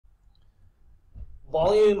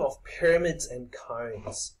volume of pyramids and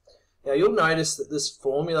cones. Now you'll notice that this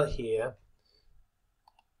formula here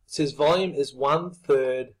says volume is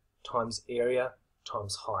 1/3 times area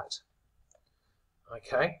times height.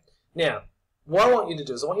 Okay, now what I want you to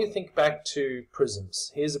do is I want you to think back to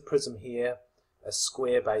prisms. Here's a prism here, a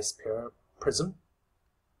square base prism,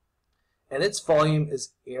 and its volume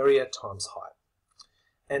is area times height.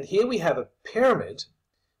 And here we have a pyramid.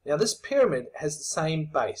 Now this pyramid has the same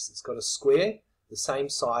base. It's got a square the same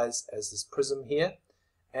size as this prism here,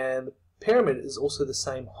 and the pyramid is also the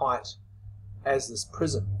same height as this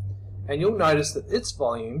prism. And you'll notice that its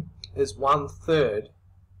volume is 1/3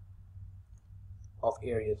 of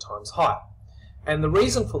area times height. And the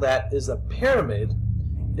reason for that is a pyramid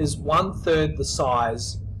is 1/3 the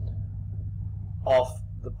size of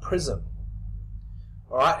the prism.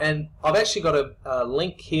 Alright, and I've actually got a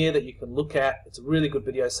link here that you can look at. It's a really good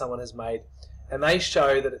video someone has made, and they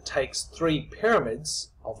show that it takes 3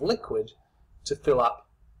 pyramids of liquid to fill up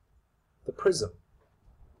the prism.